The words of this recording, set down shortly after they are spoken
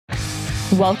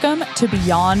Welcome to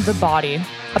Beyond the Body,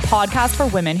 a podcast for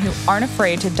women who aren't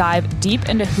afraid to dive deep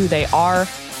into who they are,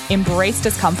 embrace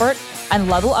discomfort, and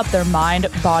level up their mind,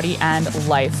 body, and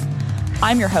life.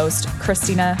 I'm your host,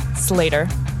 Christina Slater.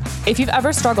 If you've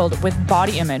ever struggled with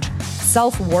body image,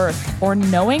 self-worth, or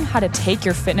knowing how to take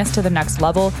your fitness to the next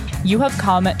level, you have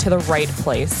come to the right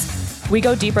place. We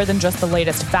go deeper than just the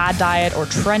latest fad diet or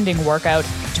trending workout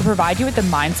to provide you with the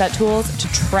mindset tools to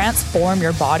transform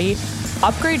your body,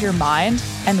 upgrade your mind,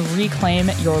 and reclaim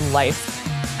your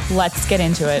life. Let's get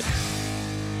into it.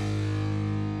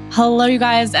 Hello, you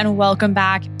guys, and welcome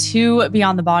back to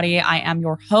Beyond the Body. I am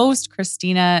your host,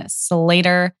 Christina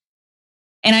Slater,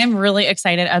 and I'm really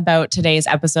excited about today's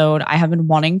episode. I have been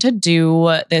wanting to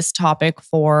do this topic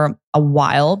for a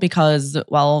while because,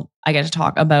 well, I get to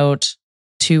talk about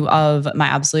two of my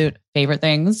absolute favorite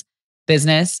things,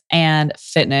 business and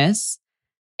fitness.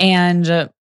 And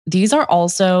these are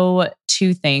also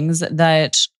two things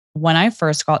that when I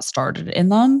first got started in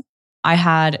them, I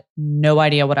had no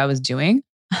idea what I was doing.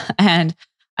 And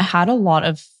I had a lot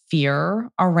of fear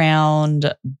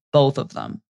around both of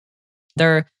them.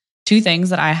 They're two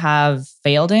things that I have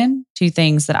failed in, two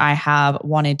things that I have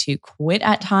wanted to quit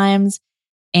at times,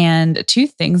 and two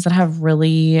things that have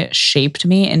really shaped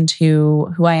me into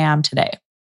who I am today.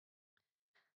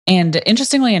 And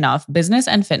interestingly enough, business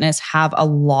and fitness have a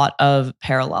lot of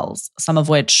parallels, a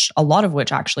lot of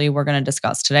which actually we're going to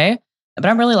discuss today. But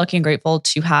I'm really lucky and grateful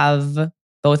to have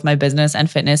both my business and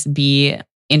fitness be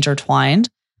intertwined.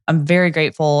 I'm very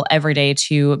grateful every day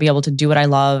to be able to do what I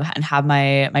love and have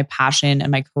my passion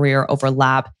and my career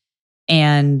overlap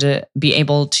and be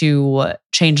able to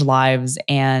change lives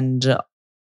and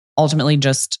ultimately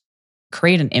just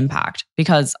create an impact.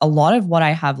 Because a lot of what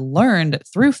I have learned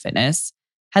through fitness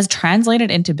has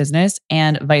translated into business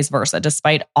and vice versa,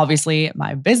 despite obviously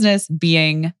my business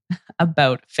being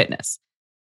about fitness.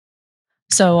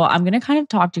 So I'm going to kind of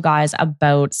talk to you guys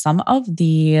about some of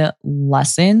the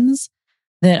lessons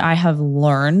that I have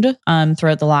learned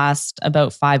throughout the last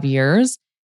about 5 years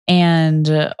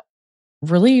and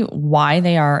really why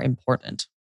they are important.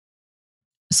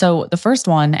 So the first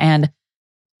one, and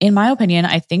in my opinion,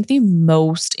 I think the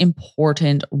most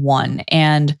important one,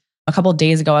 and a couple of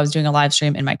days ago, I was doing a live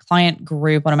stream in my client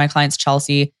group. One of my clients,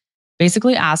 Chelsea,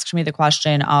 basically asked me the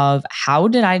question of how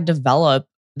did I develop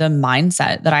the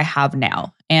mindset that I have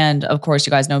now? And of course, you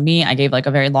guys know me. I gave like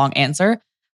a very long answer,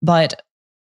 but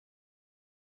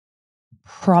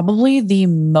probably the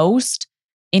most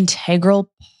integral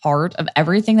part of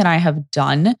everything that I have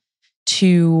done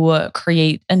to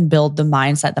create and build the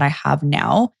mindset that I have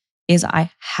now is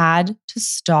I had to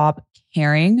stop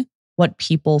caring what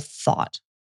people thought.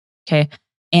 Okay.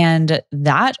 And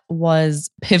that was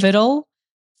pivotal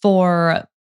for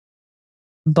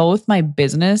both my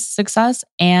business success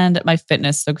and my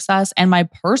fitness success and my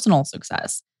personal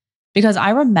success. Because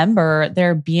I remember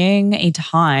there being a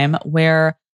time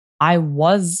where I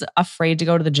was afraid to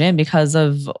go to the gym because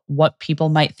of what people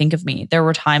might think of me. There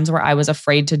were times where I was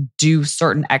afraid to do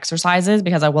certain exercises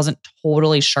because I wasn't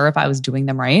totally sure if I was doing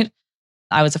them right.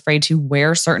 I was afraid to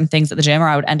wear certain things at the gym, or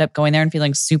I would end up going there and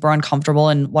feeling super uncomfortable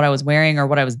in what I was wearing or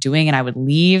what I was doing, and I would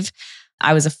leave.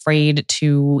 I was afraid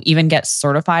to even get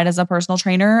certified as a personal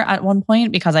trainer at one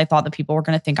point because I thought that people were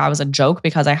going to think I was a joke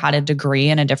because I had a degree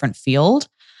in a different field.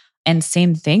 And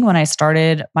same thing when I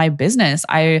started my business.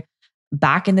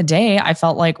 Back in the day, I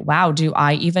felt like, wow, do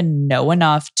I even know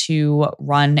enough to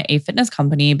run a fitness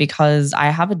company because I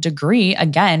have a degree,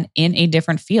 again, in a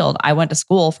different field. I went to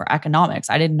school for economics.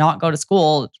 I did not go to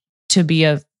school to be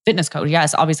a fitness coach.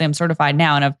 Yes, obviously I'm certified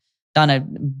now and I've done a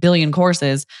billion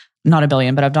courses, not a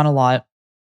billion, but I've done a lot.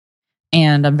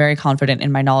 And I'm very confident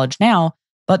in my knowledge now.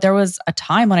 But there was a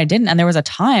time when I didn't. And there was a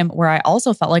time where I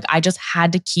also felt like I just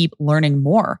had to keep learning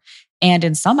more. And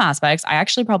in some aspects, I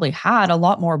actually probably had a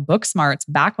lot more book smarts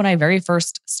back when I very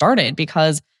first started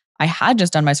because I had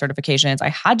just done my certifications. I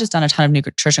had just done a ton of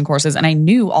nutrition courses and I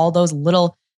knew all those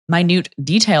little minute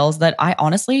details that I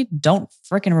honestly don't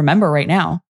freaking remember right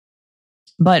now.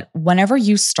 But whenever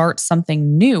you start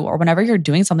something new or whenever you're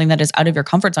doing something that is out of your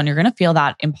comfort zone, you're going to feel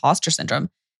that imposter syndrome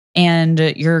and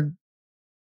you're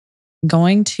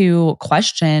going to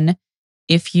question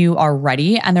if you are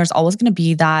ready. And there's always going to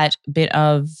be that bit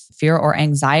of fear or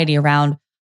anxiety around,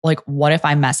 like, what if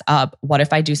I mess up? What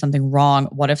if I do something wrong?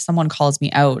 What if someone calls me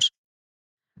out?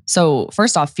 So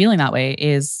first off, feeling that way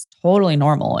is totally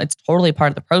normal. It's totally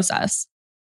part of the process.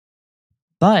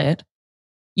 But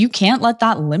you can't let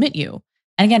that limit you.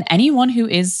 And again, anyone who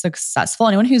is successful,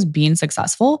 anyone who's been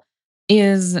successful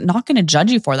is not going to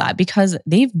judge you for that because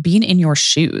they've been in your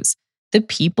shoes. The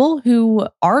people who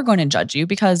are going to judge you,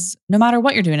 because no matter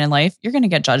what you're doing in life, you're going to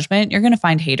get judgment. You're going to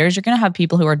find haters. You're going to have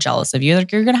people who are jealous of you.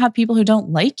 Like, you're going to have people who don't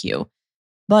like you.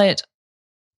 But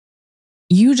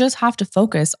you just have to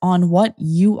focus on what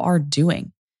you are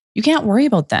doing. You can't worry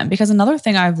about them, because another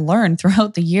thing I've learned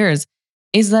throughout the years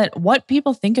is that what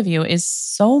people think of you is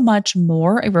so much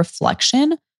more a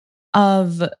reflection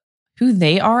of who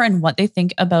they are and what they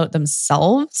think about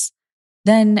themselves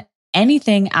than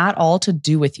anything at all to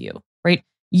do with you, right?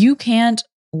 You can't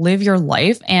live your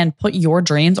life and put your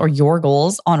dreams or your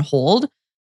goals on hold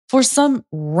for some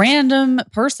random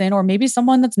person, or maybe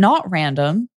someone that's not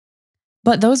random.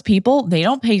 But those people, they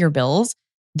don't pay your bills.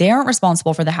 They aren't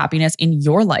responsible for the happiness in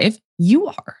your life. You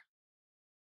are.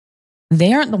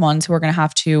 They aren't the ones who are going to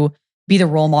have to be the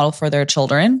role model for their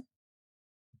children.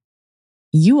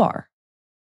 You are.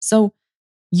 So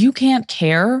you can't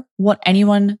care what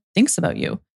anyone thinks about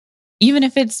you. Even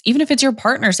if it's your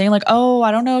partner saying like, "Oh,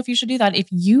 I don't know if you should do that." If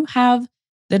you have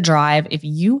the drive, if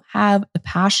you have the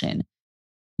passion,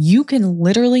 you can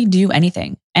literally do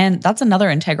anything. And that's another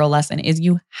integral lesson, is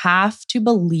you have to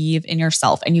believe in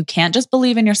yourself. And you can't just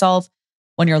believe in yourself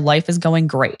when your life is going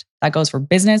great. That goes for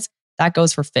business. That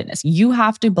goes for fitness. You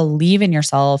have to believe in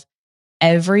yourself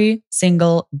every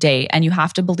single day. And you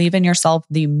have to believe in yourself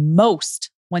the most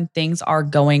when things are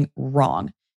going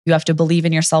wrong. You have to believe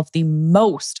in yourself the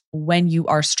most when you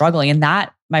are struggling. And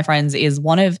that, my friends, is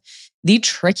one of the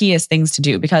trickiest things to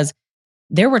do, because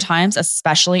there were times,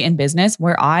 especially in business,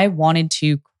 where I wanted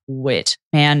to quit.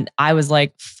 Man, I was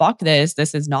like, fuck this.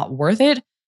 This is not worth it.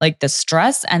 Like, the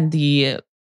stress and the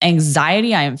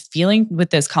anxiety I am feeling with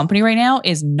this company right now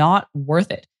is not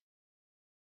worth it.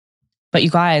 But you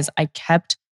guys, I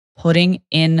kept putting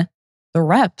in the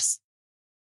reps.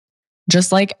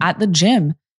 Just like at the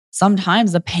gym,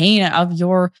 sometimes the pain of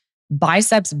your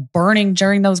biceps burning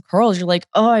during those curls, you're like,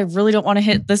 oh, I really don't want to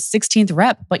hit the 16th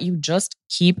rep, but you just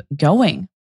keep going.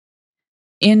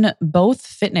 In both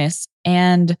fitness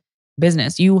and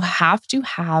business, you have to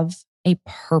have a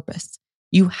purpose.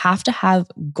 You have to have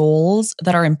goals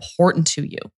that are important to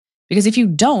you. Because if you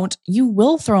don't, you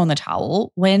will throw in the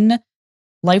towel when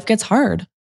life gets hard.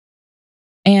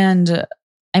 And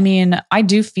I mean, I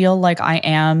do feel like I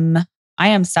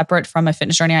am separate from my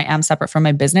fitness journey. I am separate from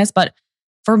my business. But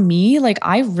for me, like,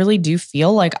 I really do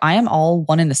feel like I am all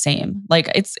one and the same.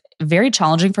 Like, it's very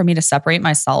challenging for me to separate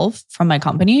myself from my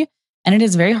company. And it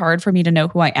is very hard for me to know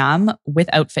who I am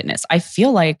without fitness. I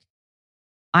feel like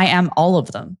I am all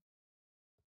of them.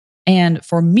 And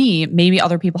for me, maybe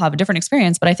other people have a different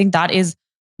experience, but I think that is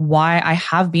why I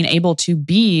have been able to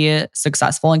be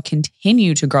successful and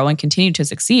continue to grow and continue to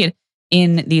succeed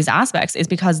in these aspects, is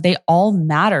because they all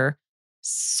matter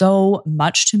so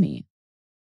much to me.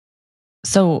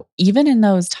 So even in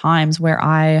those times where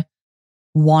I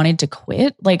wanted to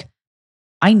quit, like,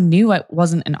 I knew it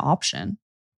wasn't an option.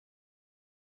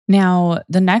 Now,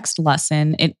 the next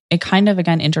lesson, it kind of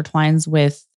again intertwines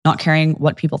with not caring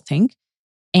what people think.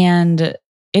 And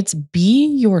it's be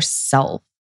yourself.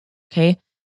 Okay.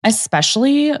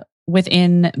 Especially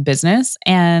within business,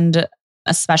 and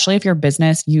especially if your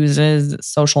business uses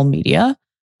social media.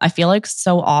 I feel like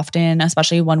so often,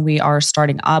 especially when we are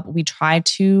starting up, we try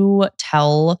to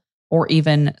tell or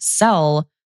even sell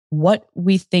what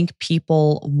we think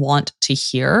people want to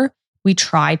hear. We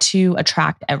try to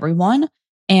attract everyone.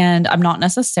 And I'm not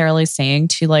necessarily saying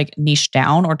to like niche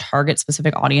down or target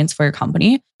specific audience for your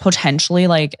company. Potentially,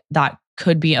 like, that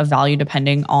could be of value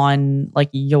depending on like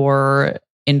your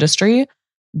industry.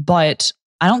 But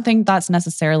I don't think that's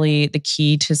necessarily the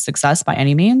key to success by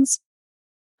any means.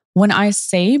 When I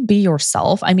say be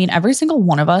yourself, I mean every single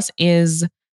one of us is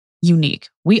unique.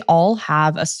 We all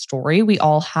have a story. We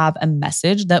all have a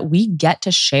message that we get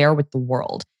to share with the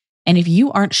world. And if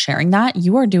you aren't sharing that,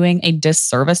 you are doing a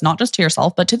disservice, not just to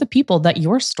yourself, but to the people that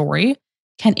your story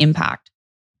can impact.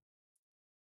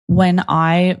 When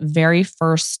I very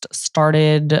first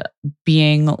started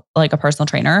being like a personal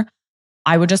trainer,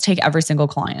 I would just take every single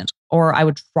client, or I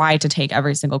would try to take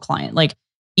every single client. Like,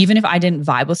 even if I didn't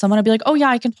vibe with someone, I'd be like, oh yeah,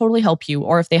 I can totally help you.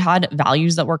 Or if they had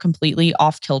values that were completely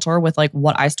off kilter with like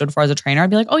what I stood for as a trainer, I'd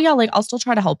be like, oh yeah, like I'll still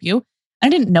try to help you.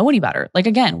 And I didn't know any better. Like,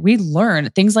 again, we learn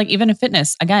things like even in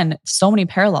fitness, again, so many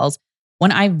parallels.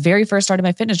 When I very first started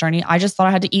my fitness journey, I just thought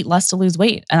I had to eat less to lose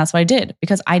weight. And that's what I did,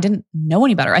 because I didn't know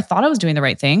any better. I thought I was doing the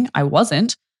right thing. I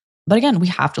wasn't. But again, we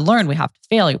have to learn, we have to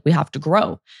fail, we have to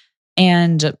grow.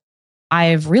 And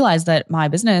I've realized that my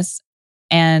business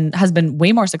and has been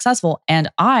way more successful.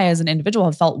 And I, as an individual,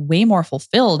 have felt way more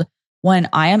fulfilled when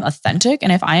I am authentic.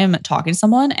 And if I am talking to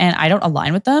someone and I don't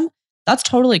align with them, that's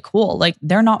totally cool. Like,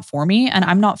 they're not for me and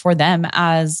I'm not for them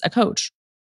as a coach.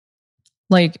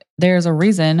 Like there's a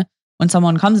reason when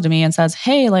someone comes to me and says,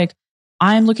 hey, like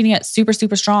I'm looking to get super,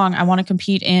 super strong. I want to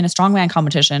compete in a strongman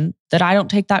competition, that I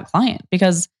don't take that client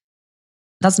because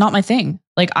that's not my thing.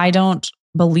 Like I don't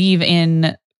believe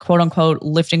in quote unquote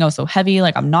lifting so heavy.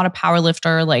 Like I'm not a power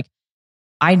lifter. Like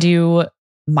I do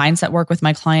mindset work with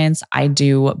my clients. I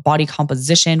do body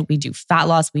composition. We do fat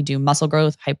loss. We do muscle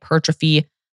growth, hypertrophy,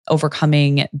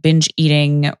 overcoming binge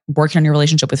eating, working on your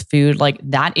relationship with food. Like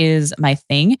that is my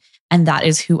thing. And that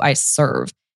is who I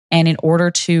serve. And in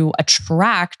order to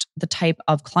attract the type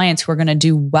of clients who are going to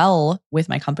do well with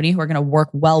my company, who are going to work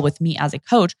well with me as a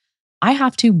coach, I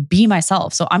have to be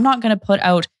myself. So I'm not going to put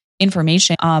out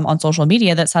information on social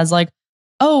media that says like,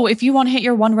 oh, if you want to hit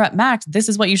your 1 rep max, this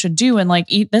is what you should do. And like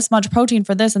eat this much protein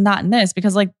for this and that and this,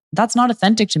 because like that's not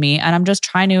authentic to me. And I'm just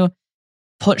trying to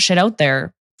put shit out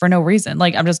there for no reason.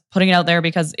 Like I'm just putting it out there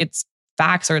because it's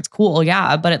facts or it's cool.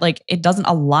 Yeah. But it doesn't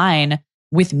align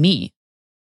with me.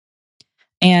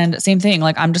 And same thing,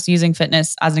 like I'm just using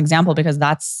fitness as an example because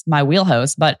that's my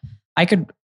wheelhouse. But I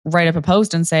could write up a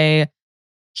post and say,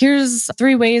 here's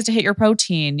 3 ways to hit your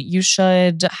protein. You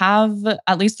should have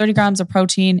at least 30 grams of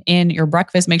protein in your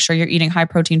breakfast. Make sure you're eating high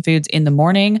protein foods in the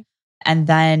morning and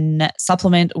then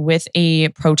supplement with a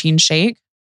protein shake.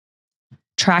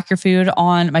 Track your food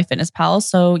on MyFitnessPal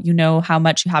so you know how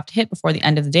much you have to hit before the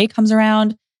end of the day comes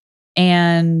around.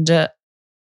 And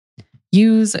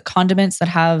use condiments that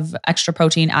have extra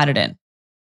protein added in,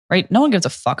 right? No one gives a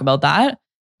fuck about that.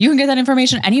 You can get that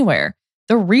information anywhere.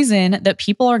 The reason that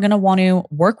people are going to want to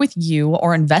work with you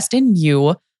or invest in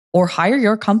you or hire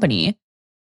your company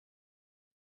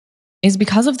is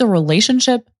because of the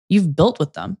relationship you've built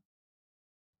with them.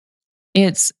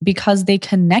 It's because they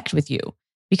connect with you,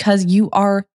 because you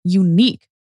are unique.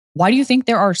 Why do you think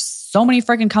there are so many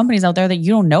freaking companies out there that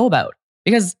you don't know about?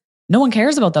 Because no one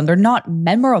cares about them. They're not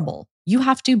memorable. You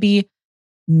have to be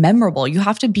memorable. You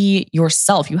have to be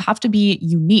yourself. You have to be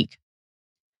unique.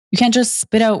 You can't just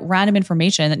spit out random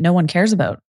information that no one cares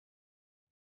about,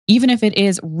 even if it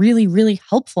is really, really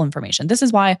helpful information. This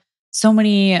is why so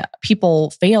many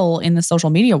people fail in the social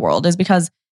media world, is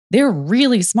because they're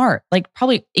really smart, like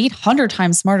probably 800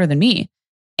 times smarter than me.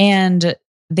 And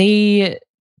they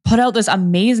put out this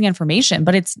amazing information,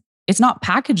 but it's not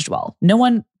packaged well. No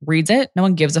one reads it. No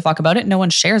one gives a fuck about it. No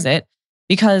one shares it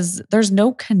because there's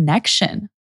no connection.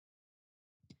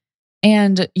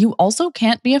 And you also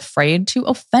can't be afraid to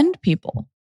offend people.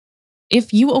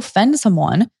 If you offend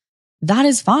someone, that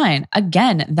is fine.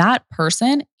 Again, that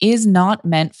person is not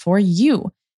meant for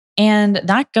you. And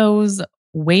that goes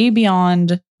way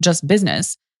beyond just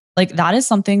business. Like that is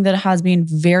something that has been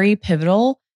very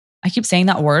pivotal. I keep saying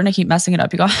that word and I keep messing it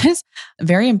up, you guys.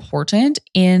 Very important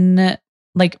in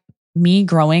like me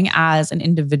growing as an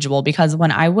individual, because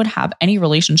when I would have any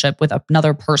relationship with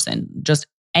another person, just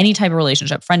any type of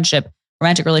relationship, friendship,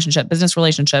 romantic relationship, business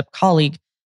relationship, colleague,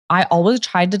 I always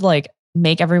tried to like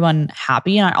make everyone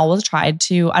happy. And I always tried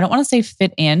to, I don't want to say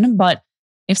fit in, but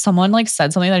if someone like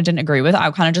said something that I didn't agree with, I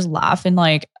would kind of just laugh and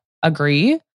like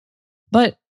agree,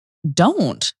 but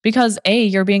don't, because A,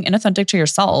 you're being inauthentic to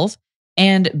yourself,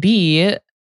 and B,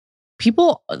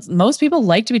 most people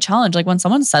like to be challenged. Like when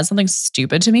someone says something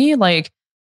stupid to me, like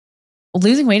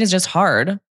losing weight is just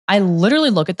hard. I literally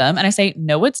look at them and I say,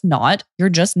 no, it's not. You're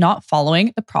just not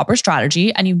following the proper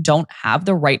strategy and you don't have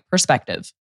the right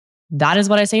perspective. That is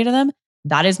what I say to them.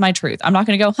 That is my truth. I'm not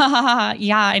going to go, ha ha ha.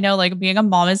 Yeah, I know. Like being a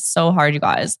mom is so hard, you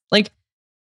guys. Like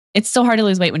it's so hard to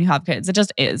lose weight when you have kids. It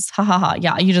just is. Ha ha ha.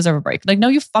 Yeah, you deserve a break. Like, no,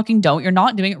 you fucking don't. You're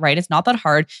not doing it right. It's not that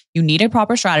hard. You need a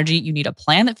proper strategy. You need a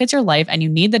plan that fits your life and you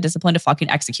need the discipline to fucking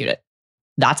execute it.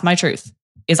 That's my truth.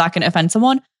 Is that going to offend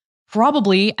someone?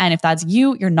 Probably. And if that's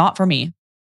you, you're not for me.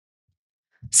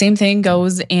 Same thing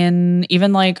goes in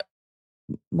even like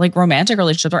romantic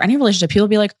relationships or any relationship. People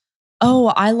be like, oh,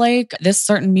 I like this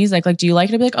certain music. Like, do you like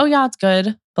it? I'd be like, oh yeah, it's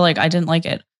good. But like, I didn't like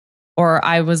it. Or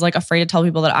I was like afraid to tell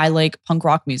people that I like punk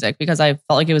rock music because I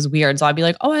felt like it was weird. So I'd be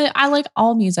like, oh, I like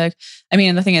all music. I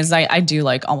mean, the thing is I do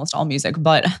like almost all music,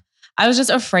 but I was just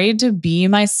afraid to be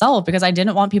myself because I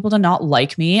didn't want people to not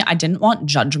like me. I didn't want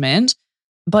judgment.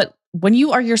 But when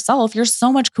you are yourself, you're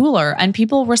so much cooler and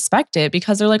people respect it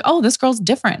because they're like, oh, this girl's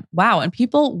different. Wow. And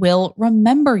people will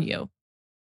remember you.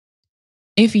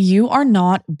 If you are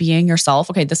not being yourself,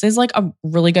 okay, this is like a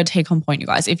really good take home point, you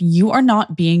guys. If you are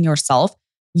not being yourself,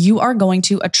 you are going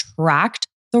to attract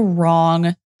the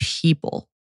wrong people.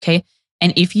 Okay.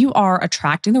 And if you are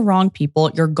attracting the wrong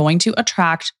people, you're going to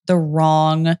attract the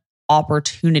wrong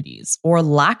opportunities or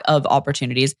lack of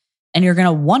opportunities. And you're going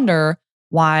to wonder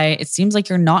why it seems like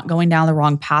you're not going down the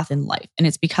wrong path in life. And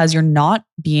it's because you're not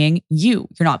being you.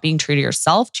 You're not being true to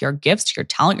yourself, to your gifts, to your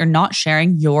talent. You're not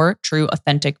sharing your true,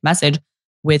 authentic message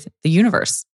with the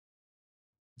universe.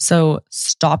 So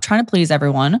stop trying to please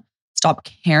everyone. Stop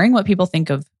caring what people think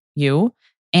of you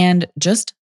and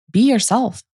just be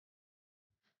yourself.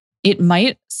 It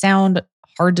might sound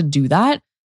hard to do that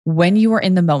when you are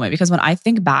in the moment, because when I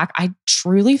think back, I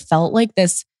truly felt like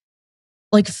this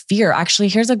fear. Actually,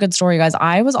 here's a good story, guys.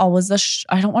 I was always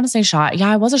I don't want to say shy.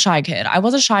 Yeah, I was a shy kid. I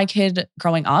was a shy kid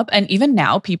growing up. And even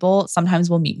now, people sometimes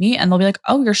will meet me and they'll be like,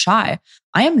 oh, you're shy.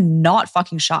 I am not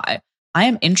fucking shy. I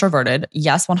am introverted.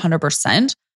 Yes,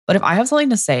 100%. But if I have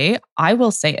something to say, I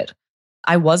will say it.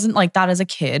 I wasn't like that as a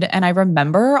kid. And I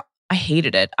remember I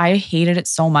hated it. I hated it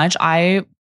so much. I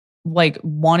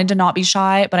wanted to not be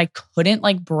shy, but I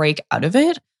couldn't break out of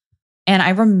it. And I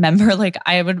remember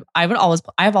I've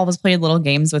always played little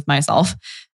games with myself.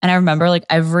 And I remember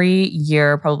every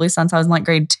year, probably since I was in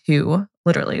grade 2,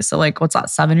 literally. So what's that,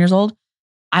 7 years old?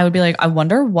 I would be I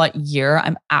wonder what year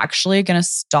I'm actually going to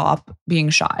stop being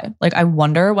shy. I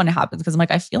wonder when it happens, because I'm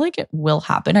I feel like it will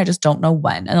happen. I just don't know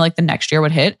when. And the next year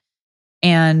would hit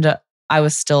and I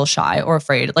was still shy or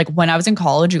afraid. When I was in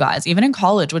college, you guys, even in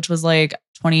college, which was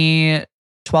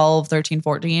 2012, 13,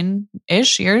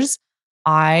 14-ish years,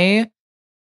 I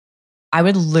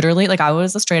would literally, I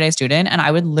was a straight A student and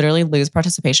I would literally lose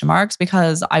participation marks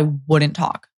because I wouldn't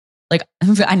talk.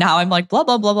 Now I'm blah,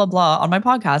 blah, blah, blah, blah on my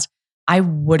podcast. I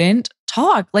wouldn't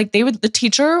talk.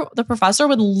 The professor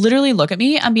would literally look at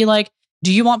me and be like,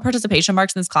 do you want participation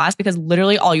marks in this class? Because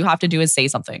literally all you have to do is say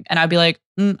something. And I'd be like,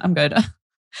 I'm good.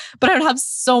 But I would have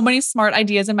so many smart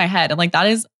ideas in my head. And that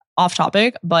is off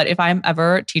topic. But if I'm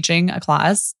ever teaching a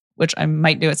class, which I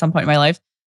might do at some point in my life,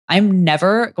 I'm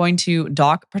never going to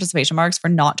dock participation marks for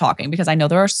not talking, because I know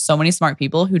there are so many smart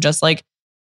people who just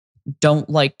don't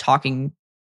like talking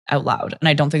out loud. And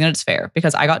I don't think that it's fair,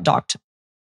 because I got docked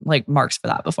marks for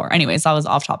that before. Anyways, that was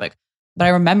off topic. But I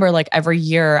remember every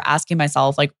year asking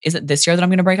myself, is it this year that I'm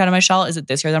going to break out of my shell? Is it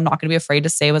this year that I'm not going to be afraid to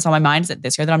say what's on my mind? Is it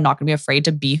this year that I'm not going to be afraid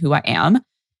to be who I am?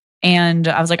 And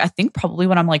I was I think probably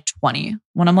when I'm 20.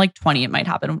 When I'm 20, it might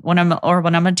happen. When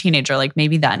I'm a teenager,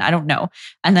 maybe then. I don't know.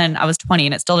 And then I was 20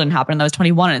 and it still didn't happen. And I was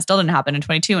 21 and it still didn't happen. And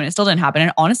 22 and it still didn't happen.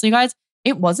 And honestly, guys,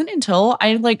 it wasn't until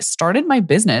I started my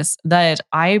business that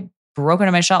I broke out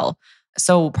of my shell.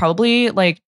 So probably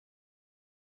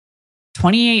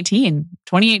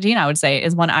 2018, I would say,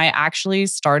 is when I actually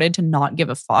started to not give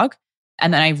a fuck.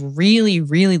 And then I really,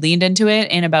 really leaned into it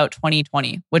in about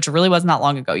 2020, which really wasn't that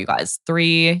long ago, you guys.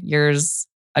 3 years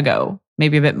ago,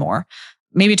 maybe a bit more.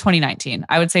 Maybe 2019.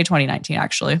 I would say 2019,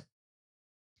 actually.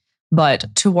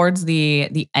 But towards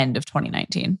the end of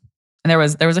 2019. And there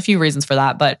was a few reasons for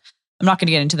that, but I'm not going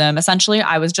to get into them. Essentially,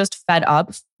 I was just fed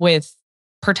up with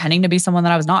pretending to be someone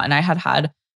that I was not. And I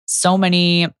had so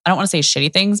many, I don't want to say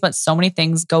shitty things, but so many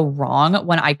things go wrong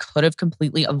when I could have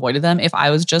completely avoided them if I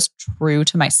was just true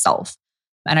to myself.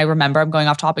 And I remember, I'm going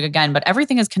off topic again, but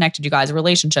everything is connected, you guys.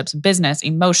 Relationships, business,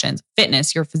 emotions,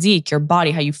 fitness, your physique, your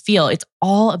body, how you feel. It's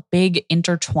all a big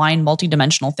intertwined,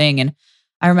 multidimensional thing. And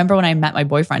I remember when I met my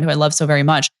boyfriend, who I love so very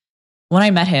much, when I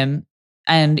met him,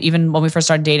 and even when we first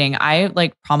started dating, I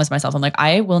promised myself, I'm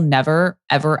I will never,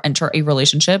 ever enter a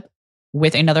relationship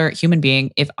with another human being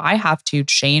if I have to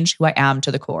change who I am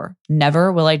to the core.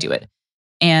 Never will I do it.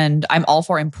 And I'm all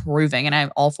for improving and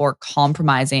I'm all for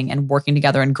compromising and working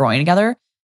together and growing together.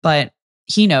 But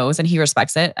he knows and he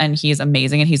respects it and he's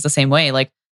amazing and he's the same way. And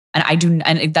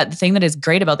the thing that is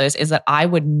great about this is that I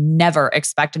would never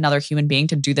expect another human being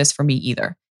to do this for me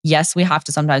either. Yes, we have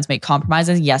to sometimes make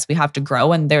compromises. Yes, we have to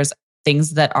grow. And there's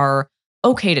things that are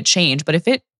okay to change. But if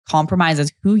it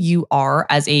compromises who you are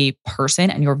as a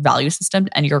person and your value system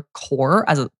and your core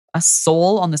as a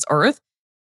soul on this earth,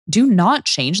 do not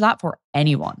change that for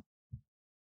anyone.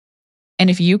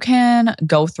 And if you can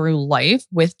go through life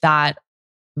with that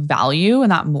value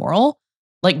and that moral,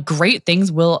 great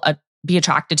things will be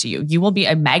attracted to you. You will be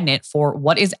a magnet for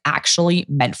what is actually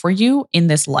meant for you in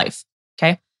this life.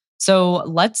 Okay. So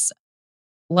let's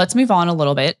move on a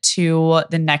little bit to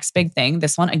the next big thing.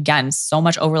 This one, again, so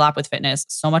much overlap with fitness,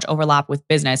 so much overlap with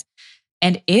business,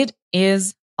 and it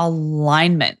is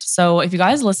alignment. So if you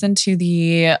guys listen to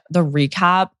the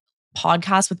recap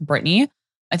podcast with Brittany,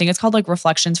 I think it's called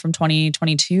Reflections from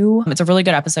 2022. It's a really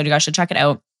good episode. You guys should check it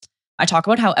out. I talk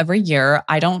about how every year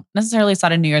I don't necessarily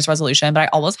set a New Year's resolution, but I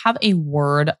always have a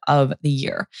word of the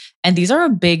year. And these are a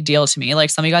big deal to me.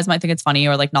 Some of you guys might think it's funny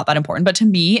or not that important, but to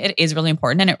me, it is really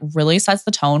important and it really sets the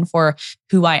tone for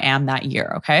who I am that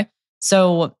year. Okay.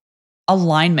 So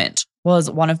alignment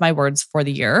was one of my words for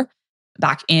the year.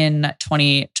 back in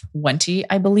 2020,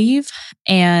 I believe.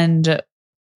 And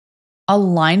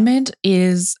alignment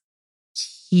is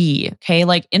key. Okay.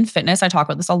 Like in fitness, I talk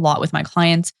about this a lot with my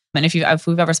clients. And if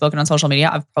we've ever spoken on social media,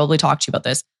 I've probably talked to you about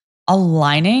this.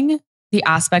 Aligning the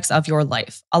aspects of your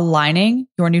life, aligning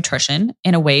your nutrition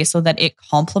in a way so that it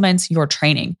complements your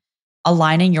training,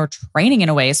 aligning your training in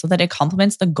a way so that it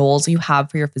complements the goals you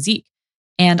have for your physique,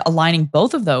 and aligning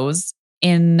both of those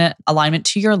in alignment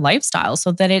to your lifestyle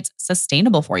so that it's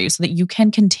sustainable for you, so that you can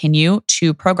continue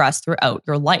to progress throughout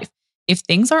your life. If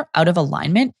things are out of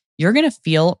alignment, you're going to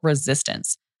feel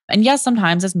resistance. And yes,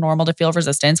 sometimes it's normal to feel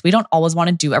resistance. We don't always want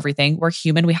to do everything. We're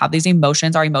human. We have these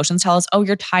emotions. Our emotions tell us, oh,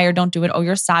 you're tired, don't do it. Oh,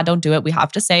 you're sad, don't do it. We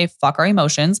have to say, fuck our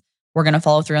emotions. We're going to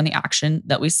follow through on the action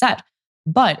that we set.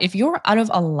 But if you're out of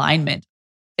alignment,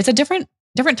 it's a different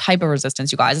type of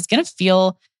resistance, you guys. It's going to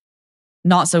feel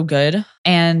not so good.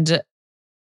 And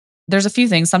there's a few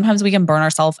things. Sometimes we can burn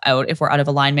ourselves out if we're out of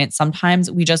alignment.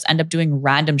 Sometimes we just end up doing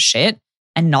random shit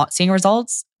and not seeing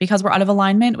results because we're out of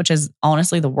alignment, which is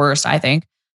honestly the worst, I think.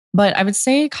 But I would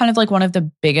say kind of like one of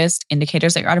the biggest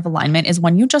indicators that you're out of alignment is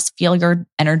when you just feel your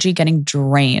energy getting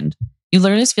drained. You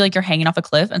literally just feel like you're hanging off a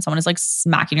cliff and someone is like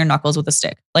smacking your knuckles with a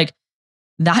stick. Like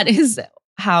that is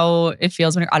how it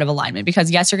feels when you're out of alignment.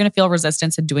 Because yes, you're going to feel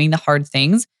resistance to doing the hard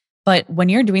things. But when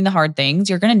you're doing the hard things,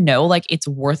 you're going to know like it's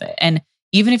worth it. And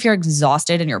even if you're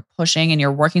exhausted and you're pushing and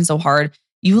you're working so hard,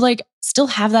 you like still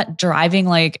have that driving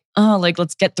like, oh, like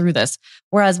let's get through this.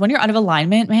 Whereas when you're out of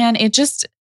alignment, man,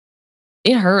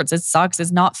 it hurts. It sucks.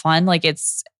 It's not fun. Like it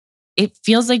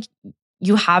feels like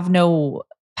you have no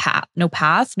path.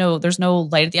 There's no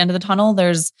light at the end of the tunnel.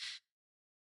 There's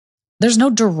no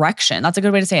direction. That's a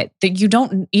good way to say it. That you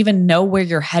don't even know where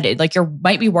you're headed. Like you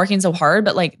might be working so hard,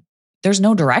 but like there's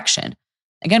no direction.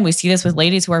 Again, we see this with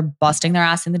ladies who are busting their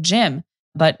ass in the gym,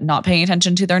 but not paying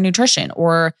attention to their nutrition.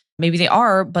 Or maybe they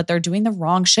are, but they're doing the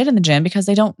wrong shit in the gym because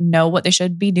they don't know what they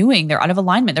should be doing. They're out of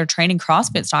alignment. They're training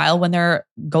CrossFit style when their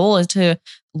goal is to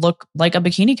look like a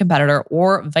bikini competitor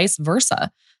or vice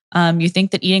versa. You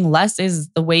think that eating less is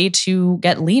the way to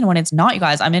get lean when it's not, you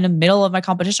guys. I'm in the middle of my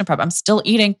competition prep. I'm still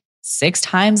eating 6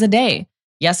 times a day.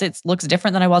 Yes, it looks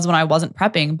different than I was when I wasn't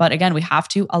prepping. But again, we have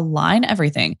to align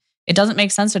everything. It doesn't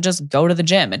make sense to just go to the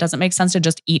gym. It doesn't make sense to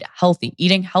just eat healthy.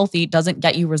 Eating healthy doesn't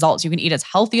get you results. You can eat as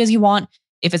healthy as you want.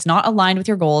 If it's not aligned with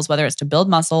your goals, whether it's to build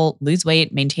muscle, lose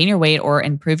weight, maintain your weight, or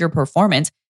improve your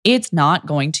performance, it's not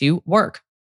going to work.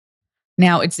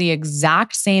 Now, it's the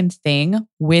exact same thing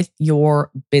with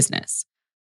your business.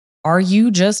 Are you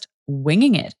just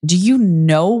winging it? Do you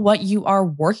know what you are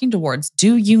working towards?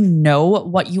 Do you know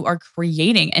what you are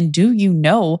creating? And do you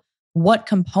know what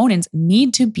components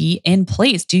need to be in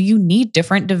place? Do you need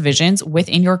different divisions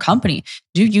within your company?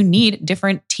 Do you need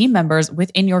different team members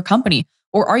within your company?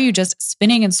 Or are you just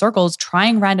spinning in circles,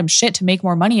 trying random shit to make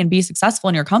more money and be successful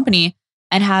in your company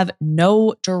and have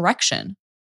no direction?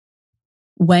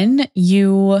 When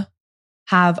you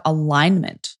have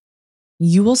alignment,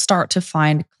 you will start to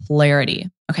find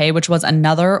clarity, okay? Which was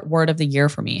another word of the year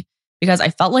for me because I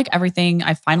felt like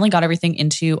I finally got everything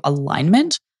into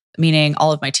alignment, meaning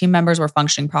all of my team members were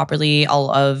functioning properly. All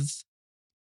of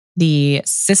the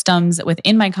systems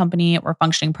within my company were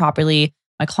functioning properly.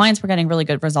 My clients were getting really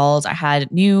good results. I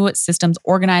had new systems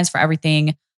organized for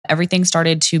everything. Everything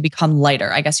started to become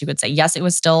lighter, I guess you could say. Yes, it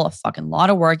was still a fucking lot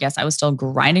of work. Yes, I was still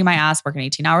grinding my ass, working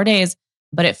 18-hour days,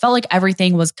 but it felt like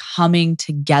everything was coming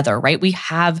together, right?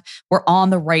 We're on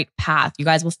the right path. You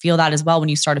guys will feel that as well when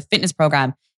you start a fitness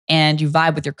program and you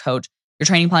vibe with your coach. Your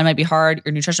training plan might be hard.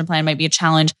 Your nutrition plan might be a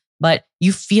challenge, but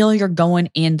you feel you're going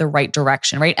in the right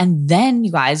direction, right? And then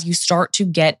you guys, you start to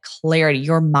get clarity.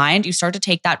 Your mind, you start to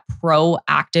take that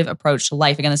proactive approach to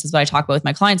life. Again, this is what I talk about with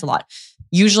my clients a lot.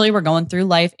 Usually we're going through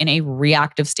life in a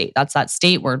reactive state. That's that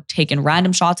state. We're taking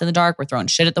random shots in the dark. We're throwing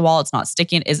shit at the wall. It's not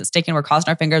sticking. Is it sticking? We're crossing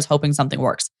our fingers, hoping something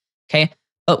works. Okay.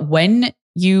 But when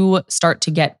you start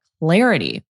to get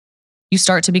clarity, you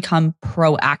start to become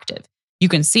proactive. You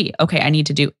can see, okay, I need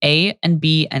to do A and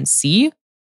B and C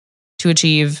to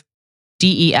achieve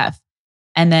D, E, F.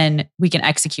 And then we can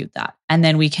execute that. And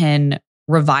then we can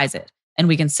revise it and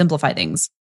we can simplify things.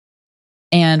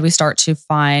 And we start to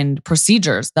find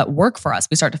procedures that work for us.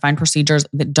 We start to find procedures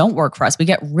that don't work for us. We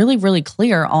get really, really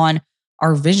clear on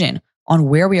our vision, on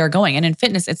where we are going. And in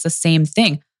fitness, it's the same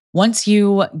thing. Once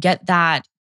you get that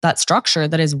structure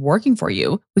that is working for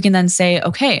you, we can then say,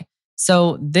 okay,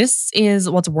 so this is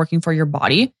what's working for your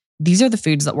body. These are the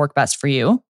foods that work best for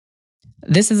you.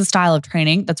 This is a style of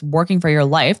training that's working for your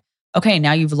life. Okay,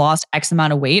 now you've lost X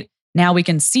amount of weight. Now we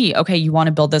can see, okay, you want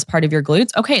to build this part of your glutes.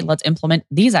 Okay, let's implement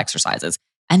these exercises.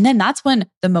 And then that's when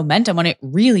the momentum, when it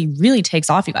really, really takes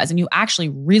off, you guys, and you actually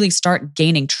really start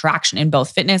gaining traction in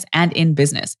both fitness and in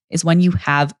business, is when you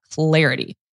have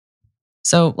clarity.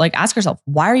 So like ask yourself,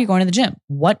 why are you going to the gym?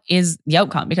 What is the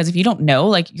outcome? Because if you don't know,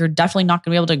 like you're definitely not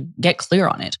going to be able to get clear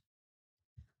on it.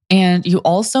 And you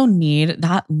also need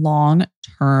that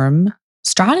long-term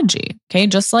strategy. Okay.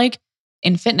 Just like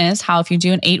in fitness, how if you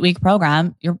do an 8-week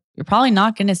program, you're probably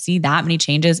not going to see that many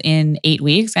changes in 8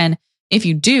 weeks. And if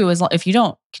you do, if you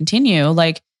don't continue,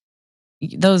 like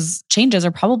those changes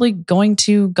are probably going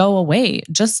to go away.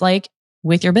 Just like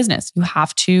with your business, you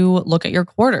have to look at your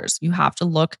quarters. You have to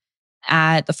look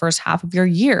at the first half of your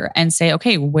year and say,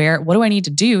 okay, what do I need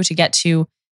to do to get to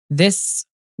this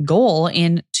goal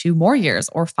in 2 more years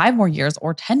or 5 more years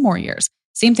or 10 more years?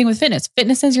 Same thing with fitness.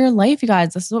 Fitness is your life, you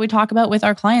guys. This is what we talk about with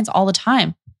our clients all the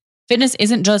time. Fitness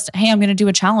isn't just, hey, I'm going to do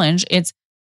a challenge. It's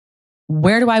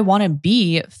where do I want to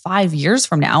be 5 years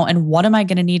from now? And what am I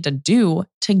going to need to do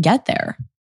to get there?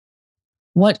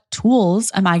 What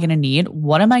tools am I going to need?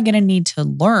 What am I going to need to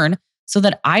learn so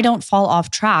that I don't fall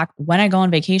off track when I go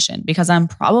on vacation? Because I'm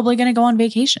probably going to go on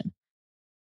vacation.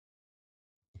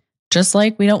 Just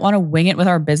like we don't want to wing it with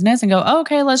our business and go, oh,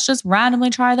 okay, let's just randomly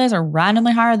try this or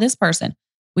randomly hire this person.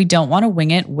 We don't want to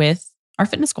wing it with our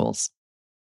fitness goals.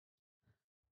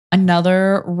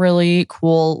 Another really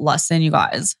cool lesson, you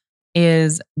guys,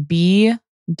 is be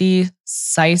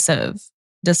decisive.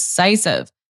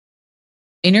 Decisive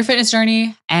in your fitness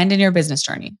journey and in your business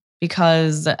journey,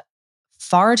 because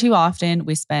far too often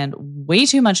we spend way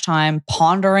too much time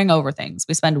pondering over things.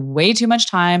 We spend way too much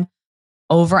time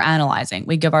over analyzing.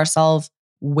 We give ourselves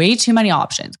way too many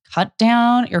options. Cut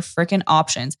down your freaking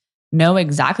options. Know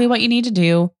exactly what you need to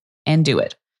do and do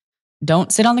it.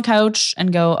 Don't sit on the couch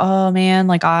and go, oh man,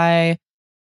 like I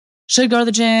should go to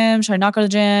the gym. Should I not go to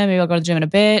the gym? Maybe I'll go to the gym in a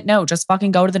bit. No, just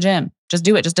fucking go to the gym. Just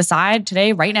do it. Just decide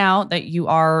today, right now, that you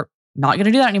are not going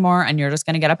to do that anymore. And you're just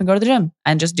going to get up and go to the gym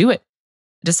and just do it.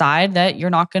 Decide that you're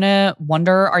not going to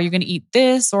wonder, are you going to eat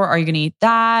this or are you going to eat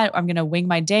that? I'm going to wing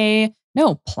my day.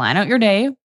 No, plan out your day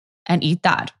and eat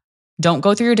that. Don't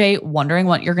go through your day wondering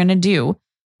what you're going to do.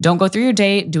 Don't go through your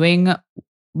day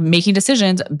making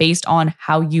decisions based on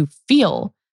how you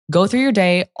feel. Go through your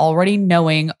day already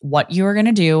knowing what you are going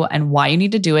to do and why you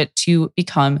need to do it to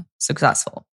become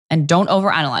successful. And don't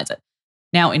overanalyze it.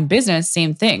 Now, in business,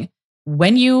 same thing.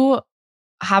 When you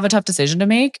have a tough decision to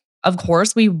make, of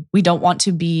course, we don't want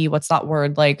to be, what's that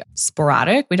word? Like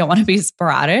sporadic. We don't want to be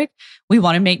sporadic. We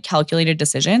want to make calculated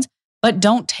decisions, but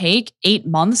don't take 8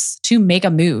 months to make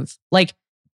a move. Like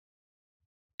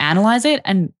analyze it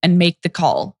and make the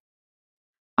call.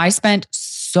 I spent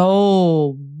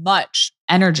so much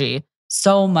energy,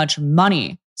 so much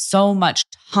money, so much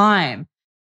time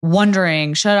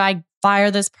wondering, should I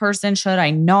fire this person? Should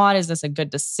I not? Is this a good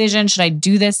decision? Should I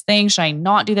do this thing? Should I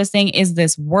not do this thing? Is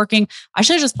this working? I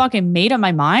should have just fucking made up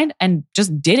my mind and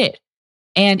just did it.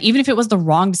 And even if it was the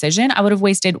wrong decision, I would have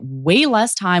wasted way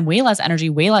less time, way less energy,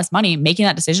 way less money making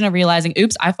that decision and realizing,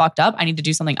 oops, I fucked up. I need to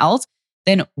do something else,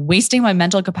 than wasting my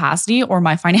mental capacity or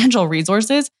my financial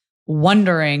resources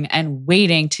wondering and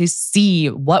waiting to see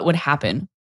what would happen.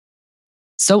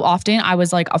 So often I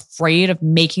was like afraid of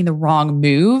making the wrong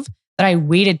move that I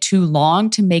waited too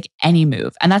long to make any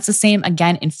move. And that's the same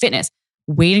again in fitness,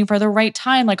 waiting for the right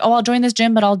time. Like, oh, I'll join this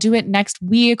gym, but I'll do it next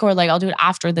week, or like I'll do it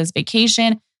after this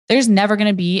vacation. There's never going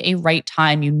to be a right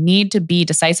time. You need to be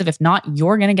decisive. If not,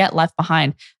 you're going to get left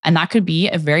behind. And that could be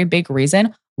a very big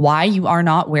reason why you are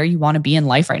not where you want to be in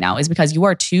life right now, is because you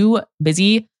are too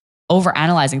busy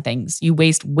overanalyzing things. You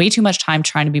waste way too much time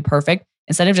trying to be perfect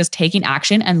instead of just taking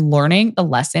action and learning the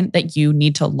lesson that you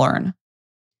need to learn.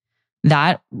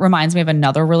 That reminds me of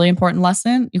another really important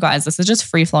lesson. You guys, this is just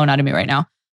free flowing out of me right now.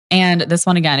 And this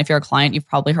one, again, if you're a client, you've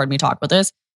probably heard me talk about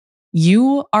this.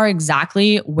 You are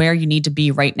exactly where you need to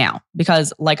be right now.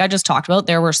 Because like I just talked about,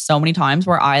 there were so many times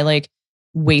where I like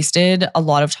wasted a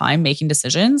lot of time making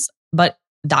decisions, but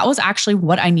that was actually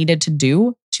what I needed to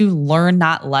do to learn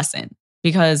that lesson.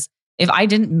 Because if I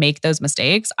didn't make those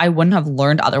mistakes, I wouldn't have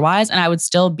learned otherwise. And I would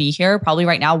still be here probably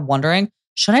right now wondering,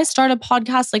 should I start a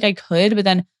podcast? Like I could, but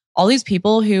then all these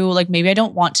people who like, maybe I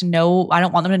don't want them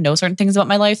to know certain things about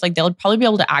my life. Like they'll probably be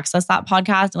able to access that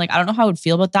podcast. And like, I don't know how I would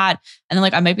feel about that. And then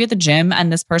like, I might be at the gym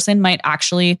and this person might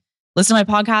actually listen to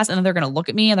my podcast and then they're going to look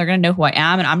at me and they're going to know who I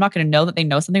am. And I'm not going to know that they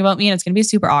know something about me. And it's going to be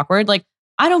super awkward. Like,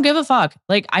 I don't give a fuck.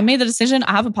 Like I made the decision.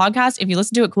 I have a podcast. If you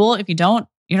listen to it, cool. If you don't,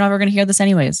 you're never going to hear this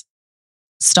anyways.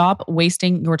 Stop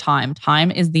wasting your time.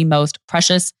 Time is the most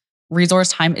precious resource.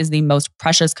 Time is the most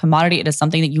precious commodity. It is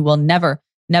something that you will never,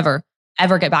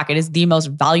 ever get back. It is the most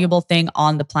valuable thing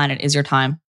on the planet is your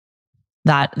time.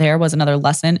 That there was another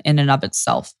lesson in and of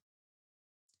itself.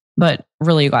 But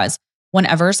really, you guys,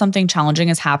 whenever something challenging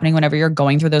is happening, whenever you're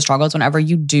going through those struggles, whenever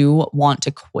you do want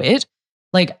to quit,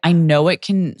 like I know it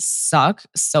can suck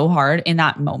so hard in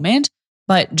that moment,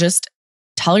 but just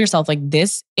tell yourself, like,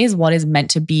 this is what is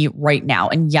meant to be right now.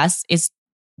 And yes, it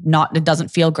doesn't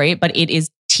feel great, but it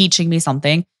is teaching me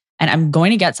something. And I'm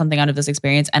going to get something out of this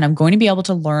experience and I'm going to be able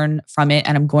to learn from it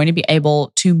and I'm going to be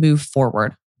able to move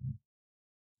forward.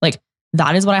 Like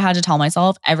that is what I had to tell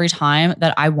myself every time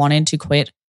that I wanted to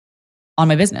quit on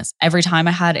my business. Every time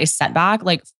I had a setback,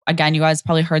 like again, you guys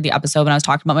probably heard the episode when I was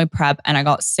talking about my prep and I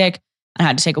got sick and I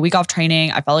had to take a week off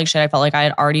training. I felt like shit. I felt like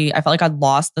I'd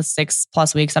lost the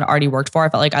 6+ weeks that I already worked for. I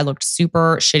felt like I looked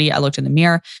super shitty. I looked in the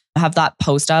mirror. I have that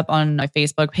post up on my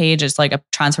Facebook page. It's like a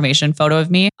transformation photo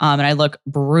of me. And I look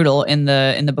brutal in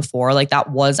the before. Like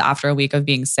that was after a week of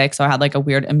being sick. So I had like a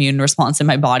weird immune response in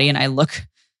my body and I look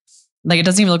like, it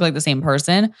doesn't even look like the same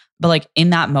person. But like in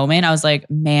that moment, I was like,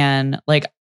 man,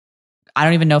 like, I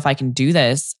don't even know if I can do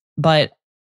this, but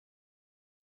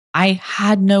I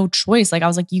had no choice. Like I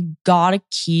was like, you gotta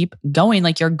keep going.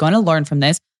 Like you're gonna learn from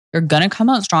this. You're gonna come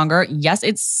out stronger. Yes,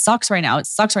 it sucks right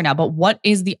now. But what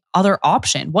is the other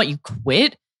option? What, you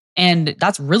quit? And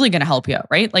that's really gonna help you,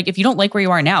 right? Like if you don't like where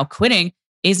you are now, quitting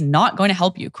is not going to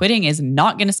help you. Quitting is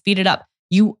not gonna speed it up.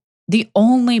 The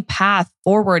only path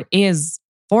forward is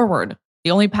forward.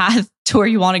 The only path to where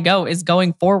you want to go is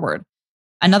going forward.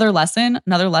 Another lesson,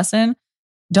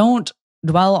 don't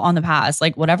dwell on the past.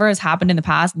 Like whatever has happened in the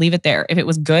past, leave it there. If it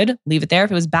was good, leave it there.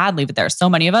 If it was bad, leave it there. So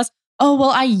many of us, oh, well,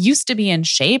 I used to be in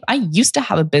shape. I used to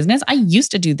have a business. I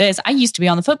used to do this. I used to be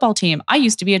on the football team. I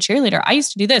used to be a cheerleader. I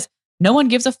used to do this. No one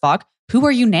gives a fuck. Who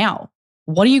are you now?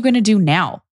 What are you going to do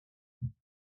now?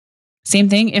 Same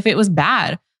thing if it was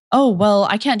bad. Oh, well,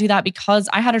 I can't do that because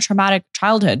I had a traumatic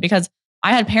childhood, because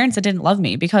I had parents that didn't love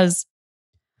me, because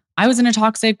I was in a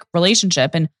toxic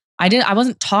relationship and I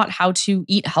wasn't taught how to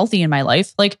eat healthy in my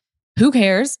life. Like, who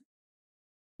cares?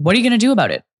 What are you going to do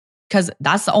about it? Because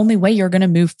that's the only way you're going to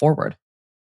move forward.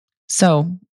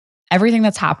 So everything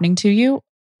that's happening to you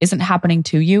isn't happening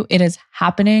to you. It is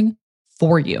happening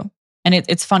for you. And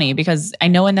it's funny because I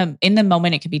know in the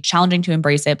moment it can be challenging to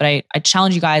embrace it, but I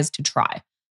challenge you guys to try.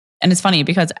 And it's funny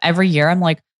because every year I'm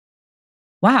like,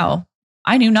 wow,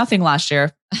 I knew nothing last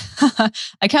year.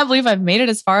 I can't believe I've made it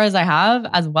as far as I have,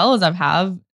 as well as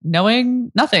I've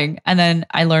knowing nothing. And then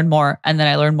I learn more and then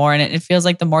I learn more. And it feels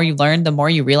like the more you learn, the more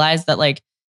you realize that like,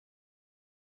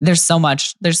 there's so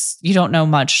much, you don't know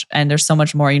much and there's so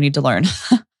much more you need to learn.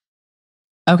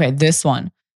 Okay, this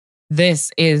one.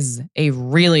 This is a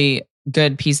really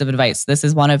good piece of advice. This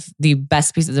is one of the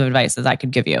best pieces of advice that I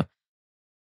could give you.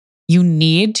 You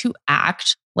need to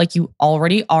act like you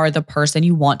already are the person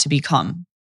you want to become.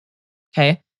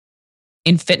 Okay?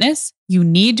 In fitness, you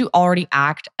need to already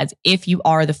act as if you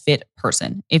are the fit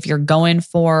person. If you're going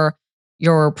for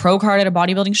your pro card at a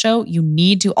bodybuilding show, you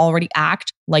need to already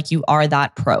act like you are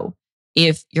that pro.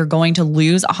 If you're going to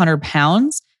lose 100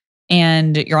 pounds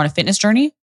and you're on a fitness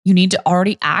journey, you need to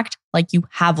already act like you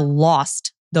have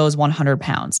lost those 100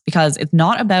 pounds, because it's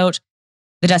not about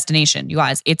the destination, you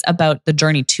guys. It's about the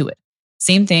journey to it.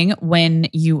 Same thing when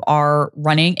you are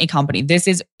running a company. This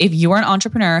is if you are an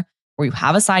entrepreneur, or you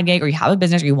have a side gig, or you have a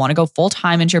business, or you want to go full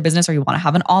time into your business, or you want to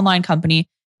have an online company.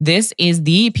 This is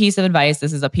the piece of advice.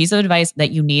 This is a piece of advice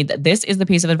that you need. This is the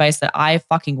piece of advice that I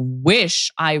fucking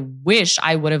wish I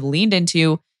would have leaned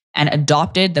into and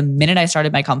adopted the minute I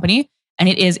started my company. And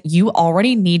it is, you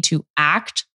already need to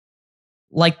act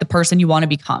like the person you want to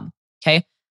become. Okay.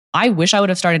 I wish I would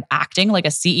have started acting like a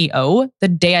CEO the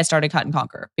day I started Cut and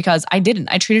Conquer, because I didn't.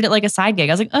 I treated it like a side gig.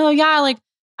 I was like, oh yeah, like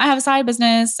I have a side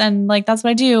business and like that's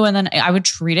what I do. And then I would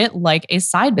treat it like a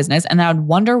side business and I would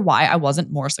wonder why I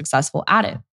wasn't more successful at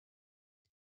it.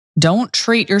 Don't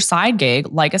treat your side gig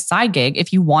like a side gig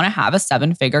if you want to have a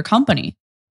 7-figure company.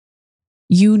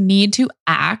 You need to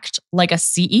act like a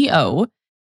CEO,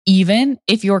 even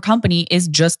if your company is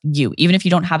just you. Even if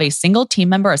you don't have a single team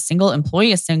member, a single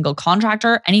employee, a single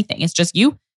contractor, anything. It's just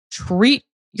you. Treat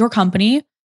your company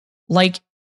like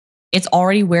it's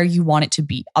already where you want it to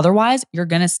be. Otherwise, you're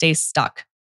going to stay stuck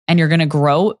and you're going to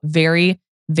grow very,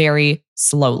 very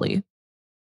slowly.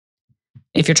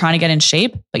 If you're trying to get in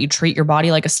shape, but you treat your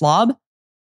body like a slob,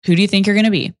 who do you think you're going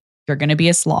to be? You're going to be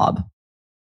a slob.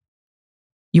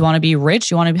 You want to be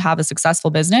rich, you want to have a successful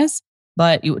business,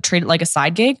 but you treat it like a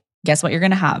side gig. Guess what you're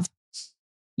going to have?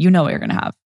 You know what you're going to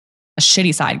have. A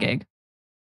shitty side gig.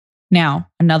 Now,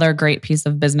 another great piece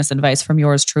of business advice from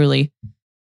yours truly.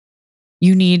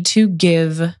 You need to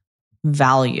give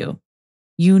value.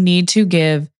 You need to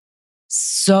give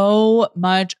so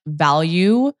much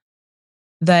value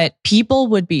that people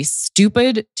would be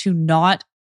stupid to not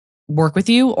work with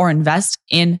you or invest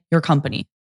in your company.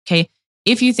 Okay.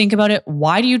 If you think about it,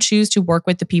 why do you choose to work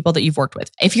with the people that you've worked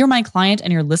with? If you're my client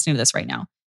and you're listening to this right now,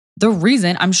 the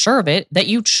reason, I'm sure of it, that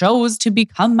you chose to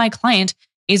become my client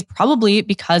is probably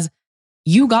because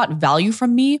you got value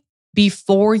from me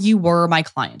before you were my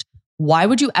client. Why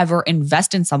would you ever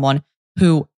invest in someone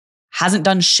who hasn't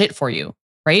done shit for you,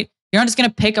 right? You're not just going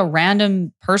to pick a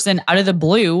random person out of the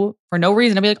blue for no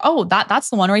reason and be like, oh, that's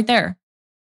the one right there.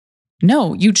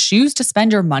 No, you choose to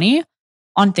spend your money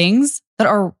on things that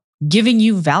are giving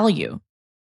you value.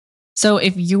 So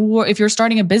if you're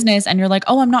starting a business and you're like,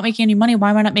 oh, I'm not making any money. Why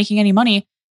am I not making any money?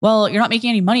 Well, you're not making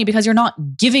any money because you're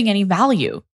not giving any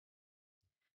value.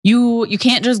 You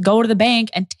can't just go to the bank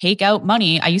and take out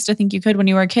money. I used to think you could when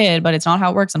you were a kid, but it's not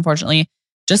how it works, unfortunately.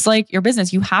 Just like your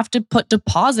business, you have to put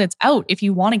deposits out if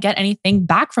you want to get anything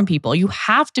back from people. You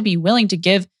have to be willing to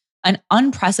give an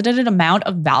unprecedented amount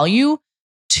of value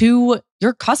to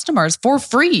your customers for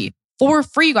free. For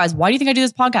free, you guys. Why do you think I do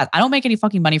this podcast? I don't make any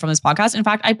fucking money from this podcast. In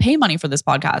fact, I pay money for this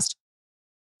podcast.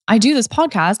 I do this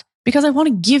podcast because I want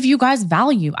to give you guys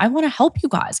value. I want to help you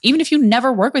guys. Even if you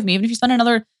never work with me, even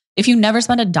if you never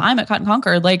spend a dime at Cut and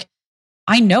Conquer, like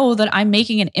I know that I'm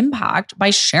making an impact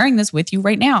by sharing this with you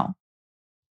right now.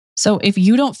 So if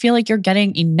you don't feel like you're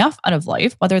getting enough out of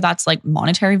life, whether that's like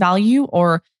monetary value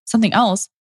or something else,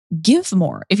 give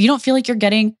more. If you don't feel like you're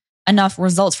getting enough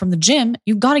results from the gym,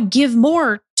 you got to give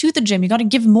more to the gym. You got to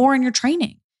give more in your training.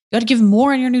 You got to give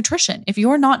more in your nutrition. If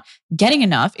you're not getting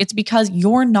enough, it's because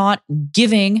you're not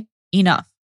giving enough.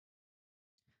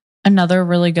 Another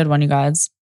really good one, you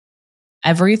guys.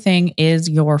 Everything is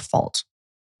your fault.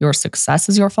 Your success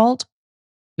is your fault.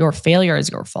 Your failure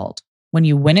is your fault. When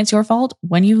you win, it's your fault.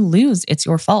 When you lose, it's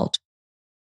your fault.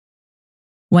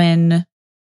 When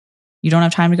you don't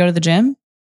have time to go to the gym,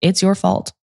 it's your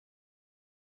fault.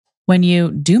 When you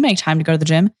do make time to go to the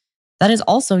gym, that is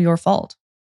also your fault.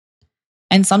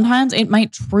 And sometimes it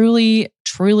might truly,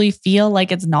 truly feel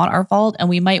like it's not our fault. And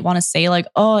we might want to say like,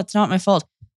 oh, it's not my fault.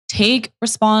 Take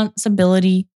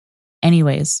responsibility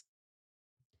anyways.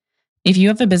 If you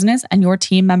have a business and your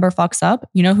team member fucks up,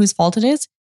 you know whose fault it is?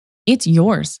 It's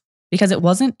yours because it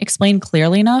wasn't explained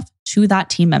clearly enough to that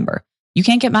team member. You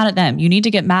can't get mad at them. You need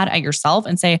to get mad at yourself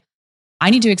and say, I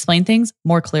need to explain things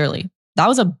more clearly. That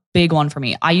was a big one for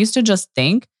me. I used to just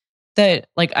think that,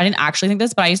 like, I didn't actually think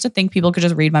this, but I used to think people could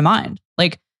just read my mind.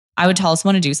 Like, I would tell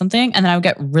someone to do something and then I would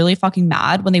get really fucking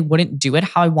mad when they wouldn't do it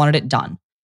how I wanted it done.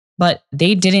 But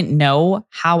they didn't know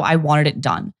how I wanted it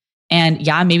done. And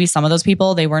yeah, maybe some of those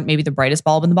people, they weren't maybe the brightest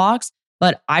bulb in the box,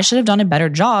 but I should have done a better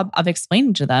job of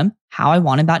explaining to them how I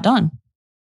wanted that done.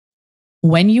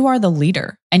 When you are the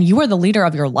leader and you are the leader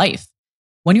of your life,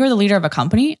 when you are the leader of a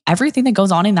company, everything that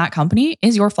goes on in that company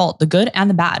is your fault, the good and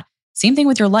the bad. Same thing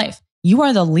with your life. You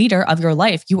are the leader of your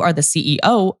life. You are the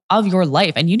CEO of your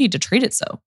life and you need to treat it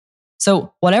so.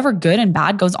 So whatever good and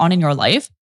bad goes on in your life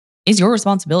is your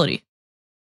responsibility.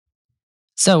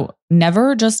 So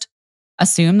never just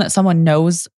assume that someone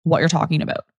knows what you're talking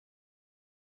about.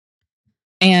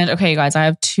 And okay, guys, I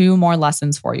have 2 more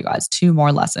lessons for you guys. 2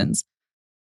 more lessons.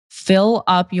 Fill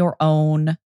up your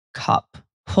own cup.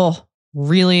 Oh,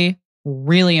 really,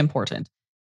 really important.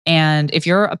 And if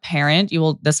you're a parent,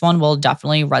 this one will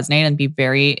definitely resonate and be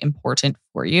very important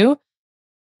for you.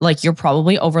 Like you're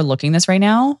probably overlooking this right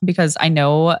now because I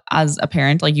know as a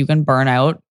parent, like you can burn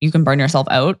yourself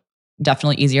out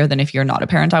definitely easier than if you're not a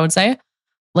parent, I would say.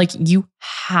 Like you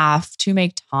have to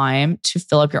make time to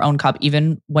fill up your own cup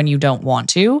even when you don't want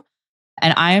to.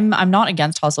 And I'm not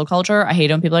against hustle culture. I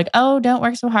hate when people are like, oh, don't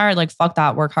work so hard. Like, fuck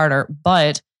that, work harder.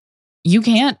 But you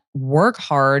can't work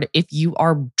hard if you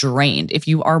are drained, if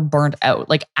you are burnt out,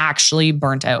 like actually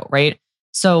burnt out, right?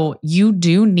 So you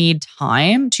do need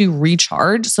time to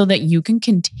recharge so that you can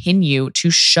continue to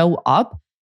show up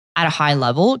at a high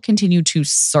level, continue to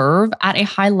serve at a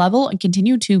high level, and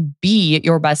continue to be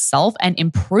your best self and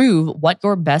improve what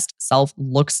your best self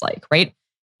looks like, right?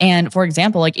 And for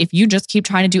example, like if you just keep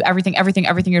trying to do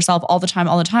everything yourself all the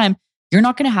time, you're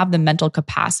not going to have the mental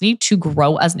capacity to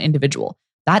grow as an individual.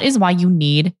 That is why you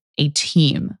need a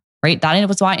team, right? That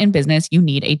is why in business, you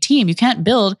need a team. You can't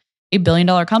build a $1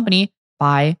 billion company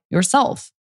by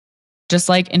yourself. Just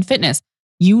like in fitness,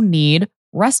 you need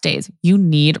rest days. You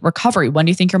need recovery. When do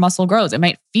you think your muscle grows? It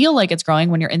might feel like it's growing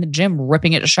when you're in the gym,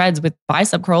 ripping it to shreds with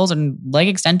bicep curls and leg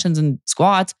extensions and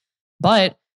squats,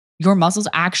 but your muscles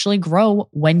actually grow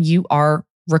when you are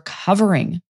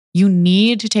recovering. You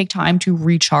need to take time to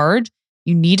recharge.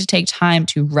 You need to take time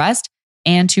to rest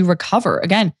and to recover.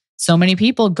 Again, so many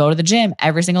people go to the gym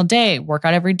every single day, work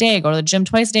out every day, go to the gym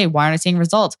twice a day. Why aren't I seeing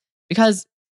results? Because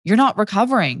you're not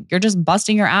recovering. You're just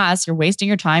busting your ass. You're wasting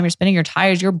your time. You're spinning your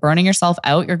tires. You're burning yourself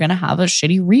out. You're going to have a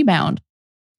shitty rebound.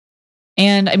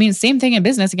 And I mean, same thing in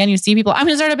business. Again, you see people, I'm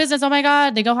going to start a business. Oh my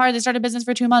God. They go hard. They start a business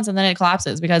for 2 months and then it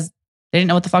collapses because they didn't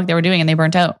know what the fuck they were doing and they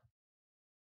burnt out.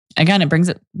 Again, it brings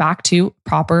it back to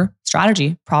proper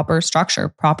strategy, proper structure,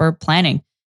 proper planning,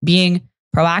 being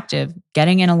proactive,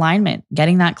 getting in alignment,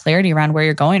 getting that clarity around where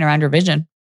you're going, around your vision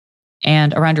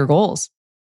and around your goals.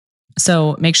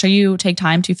 So make sure you take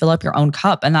time to fill up your own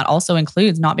cup. And that also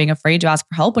includes not being afraid to ask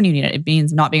for help when you need it. It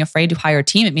means not being afraid to hire a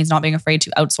team. It means not being afraid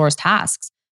to outsource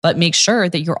tasks, but make sure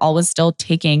that you're always still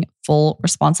taking full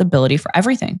responsibility for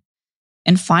everything.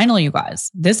 And finally, you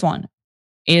guys, this one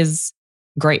is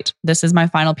great. This is my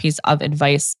final piece of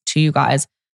advice to you guys.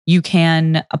 You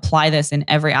can apply this in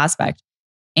every aspect.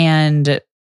 And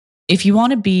if you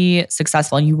want to be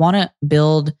successful and you want to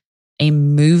build a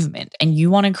movement and you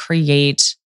want to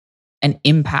create an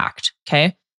impact,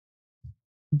 okay?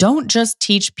 Don't just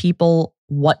teach people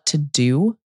what to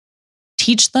do.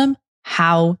 Teach them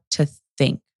how to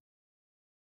think.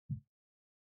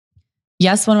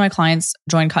 Yes, one of my clients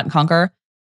joined Cut and Conquer.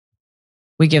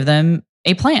 We give them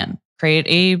a plan, create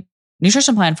a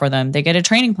nutrition plan for them. They get a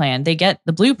training plan. They get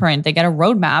the blueprint. They get a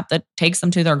roadmap that takes them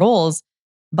to their goals.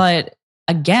 But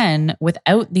again,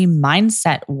 without the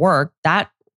mindset work,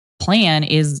 that plan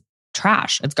is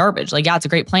trash. It's garbage. Like, yeah, it's a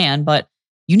great plan, but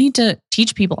you need to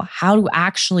teach people how to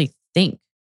actually think.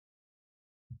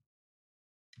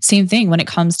 Same thing when it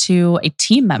comes to a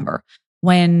team member.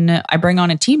 When I bring on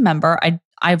a team member, I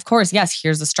of course, yes,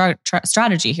 here's the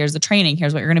strategy, here's the training,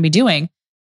 here's what you're going to be doing.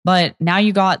 But now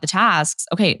you got the tasks.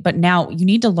 Okay, but now you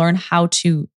need to learn how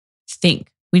to think.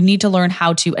 We need to learn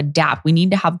how to adapt. We need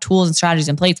to have tools and strategies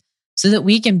in place so that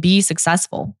we can be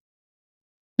successful.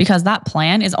 Because that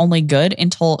plan is only good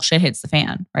until shit hits the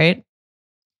fan, right?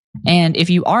 And if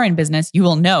you are in business, you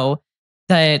will know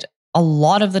that a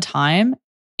lot of the time,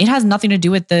 it has nothing to do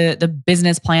with the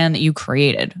business plan that you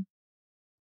created.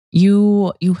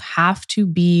 You have to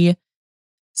be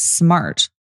smart.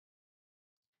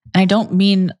 And I don't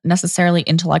mean necessarily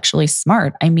intellectually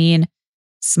smart. I mean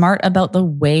smart about the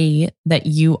way that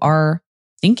you are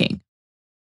thinking.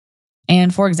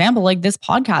 And for example, like this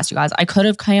podcast, you guys, I could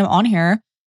have come on here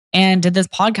and did this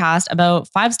podcast about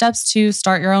 5 steps to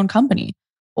start your own company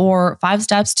or 5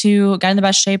 steps to get in the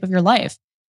best shape of your life.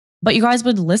 But you guys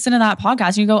would listen to that podcast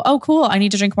and you go, oh, cool. I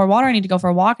need to drink more water. I need to go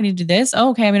for a walk. I need to do this. Oh,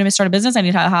 okay. I'm going to start a business. I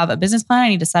need to have a business plan. I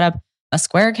need to set up a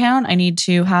Square account. I need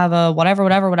to have a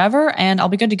whatever, and I'll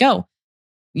be good to go.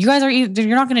 You guys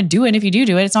you're not going to do it. If you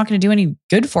do it, it's not going to do any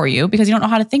good for you because you don't know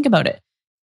how to think about it.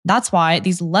 That's why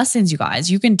these lessons, you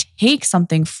guys, you can take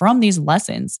something from these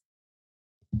lessons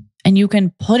and you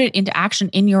can put it into action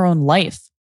in your own life.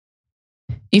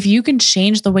 If you can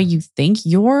change the way you think,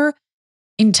 your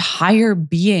entire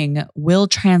being will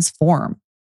transform.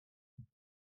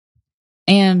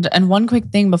 And one quick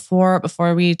thing before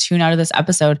we tune out of this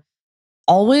episode,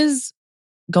 always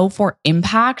go for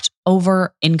impact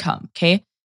over income, okay?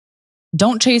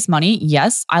 Don't chase money.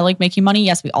 Yes, I like making money.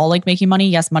 Yes, we all like making money.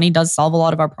 Yes, money does solve a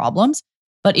lot of our problems.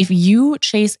 But if you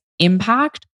chase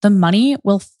impact, the money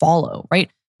will follow, right?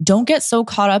 Don't get so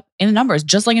caught up in the numbers.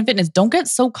 Just like in fitness, don't get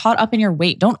so caught up in your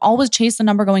weight. Don't always chase the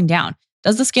number going down.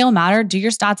 Does the scale matter? Do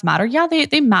your stats matter? Yeah,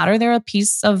 they matter. They're a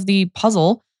piece of the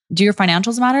puzzle. Do your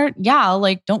financials matter? Yeah,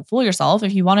 like don't fool yourself.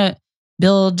 If you want to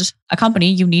build a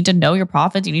company, you need to know your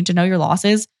profits. You need to know your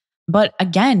losses. But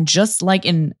again, just like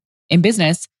in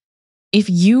business, if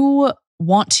you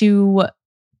want to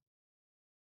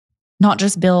not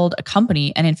just build a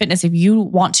company, and in fitness, if you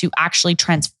want to actually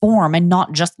transform and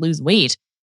not just lose weight,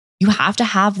 you have to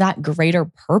have that greater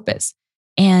purpose.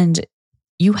 And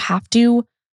you have to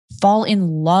fall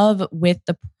in love with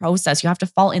the process. You have to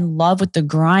fall in love with the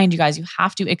grind, you guys. You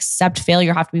have to accept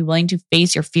failure. You have to be willing to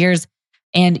face your fears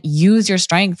and use your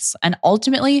strengths and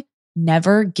ultimately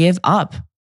never give up.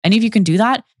 And if you can do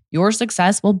that, your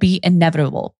success will be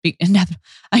inevitable.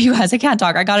 You guys, I can't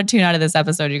talk. I got to tune out of this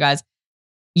episode, you guys.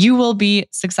 You will be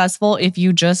successful if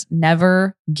you just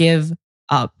never give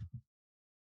up.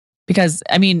 Because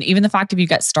I mean, even the fact if you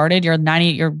get started,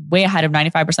 you're way ahead of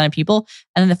 95% of people.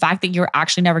 And then the fact that you're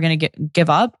actually never going to give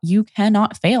up, you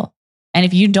cannot fail. And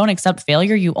if you don't accept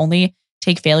failure, you only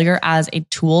take failure as a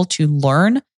tool to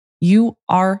learn, you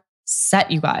are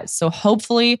set, you guys. So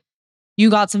hopefully you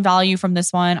got some value from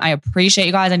this one. I appreciate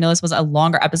you guys. I know this was a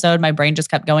longer episode. My brain just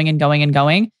kept going and going and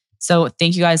going. So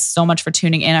thank you guys so much for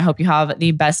tuning in. I hope you have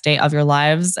the best day of your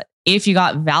lives. If you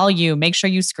got value, make sure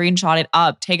you screenshot it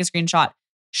up. Take a screenshot.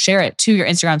 share it to your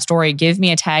Instagram story. Give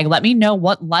me a tag. Let me know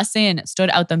what lesson stood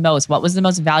out the most. What was the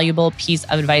most valuable piece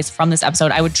of advice from this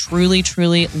episode? I would truly,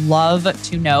 truly love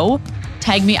to know.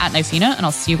 Tag me at Nifina, and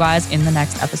I'll see you guys in the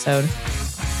next episode.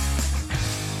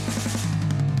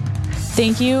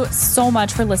 Thank you so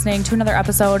much for listening to another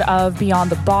episode of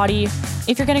Beyond the Body.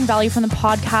 If you're getting value from the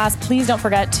podcast, please don't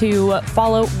forget to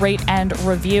follow, rate, and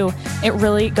review. It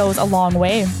really goes a long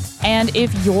way. And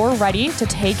if you're ready to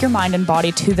take your mind and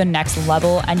body to the next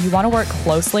level and you want to work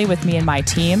closely with me and my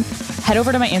team, head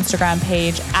over to my Instagram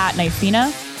page at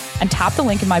Nifina and tap the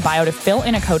link in my bio to fill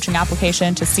in a coaching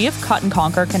application to see if Cut and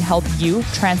Conquer can help you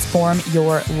transform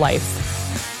your life.